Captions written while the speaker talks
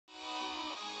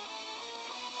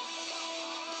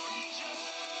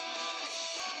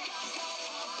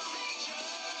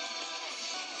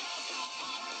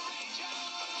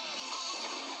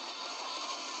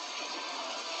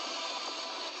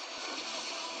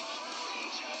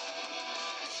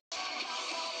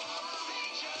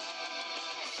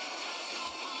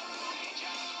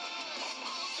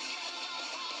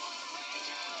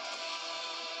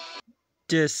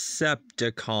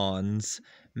Decepticons,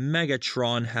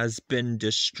 Megatron has been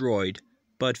destroyed,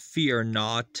 but fear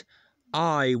not,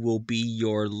 I will be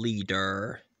your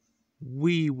leader.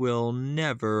 We will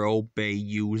never obey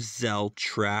you,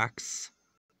 Zeltrax.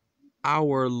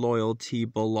 Our loyalty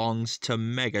belongs to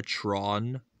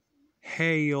Megatron.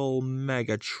 Hail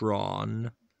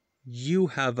Megatron. You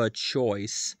have a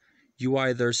choice. You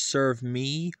either serve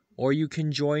me or you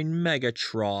can join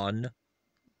Megatron.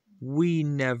 We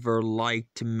never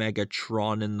liked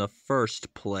Megatron in the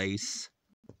first place.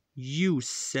 You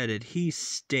said it, he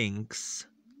stinks.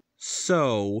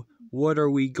 So, what are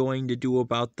we going to do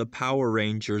about the Power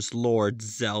Rangers, Lord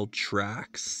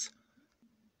Zeltrax?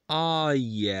 Ah,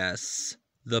 yes,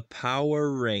 the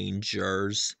Power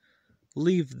Rangers.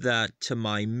 Leave that to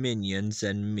my minions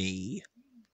and me.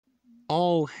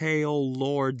 All hail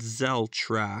Lord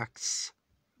Zeltrax.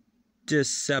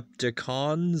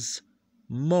 Decepticons,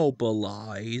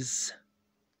 mobilize.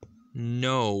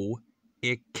 No,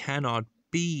 it cannot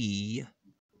be.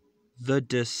 The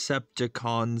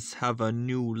Decepticons have a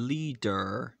new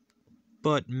leader,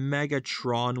 but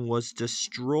Megatron was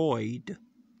destroyed.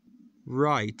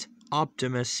 Right,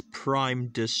 Optimus Prime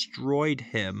destroyed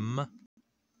him.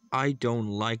 I don't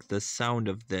like the sound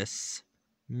of this.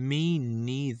 Me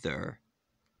neither.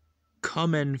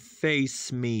 Come and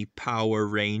face me, Power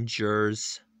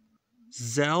Rangers.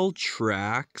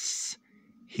 Zeltrax?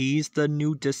 He's the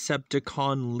new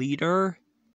Decepticon leader?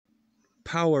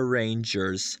 Power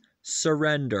Rangers,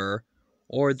 surrender,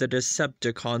 or the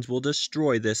Decepticons will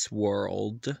destroy this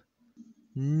world.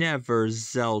 Never,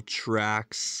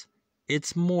 Zeltrax.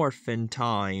 It's Morphin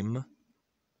time.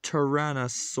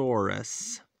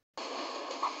 Tyrannosaurus.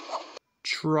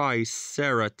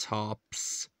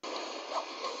 Triceratops.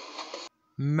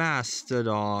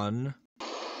 Mastodon.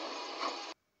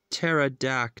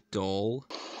 Pterodactyl.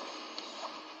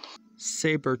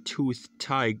 Saber-toothed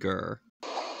tiger.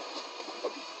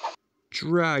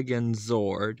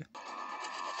 Dragonzord.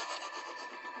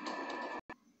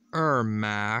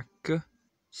 Ermac.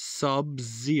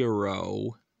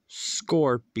 Sub-Zero.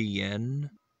 Scorpion.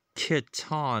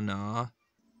 Kitana.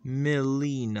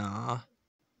 Mileena.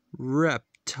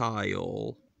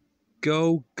 Reptile.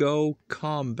 Go, go,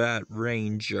 Kombat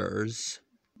Rangers.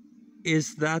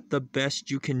 Is that the best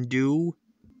you can do?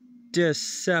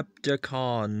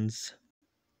 Decepticons.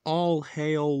 All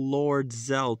hail Lord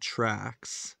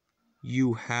Zeltrax.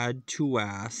 You had to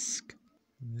ask.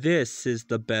 This is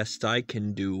the best I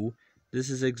can do.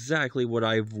 This is exactly what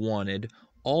I've wanted.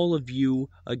 All of you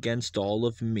against all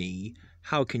of me.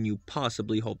 How can you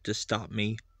possibly hope to stop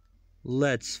me?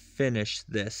 Let's finish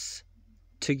this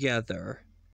together.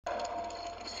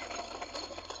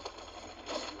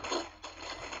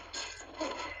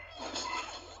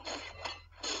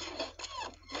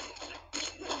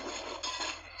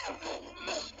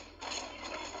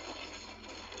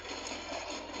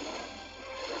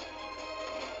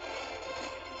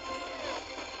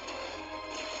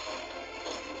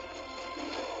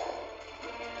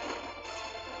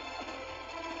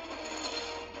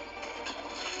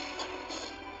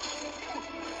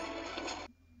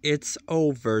 It's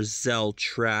over,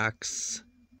 Zeltrax.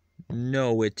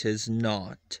 No, it is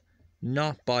not.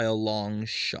 Not by a long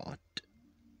shot.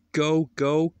 Go,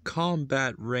 go,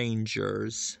 Kombat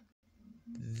Rangers.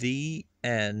 The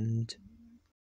end.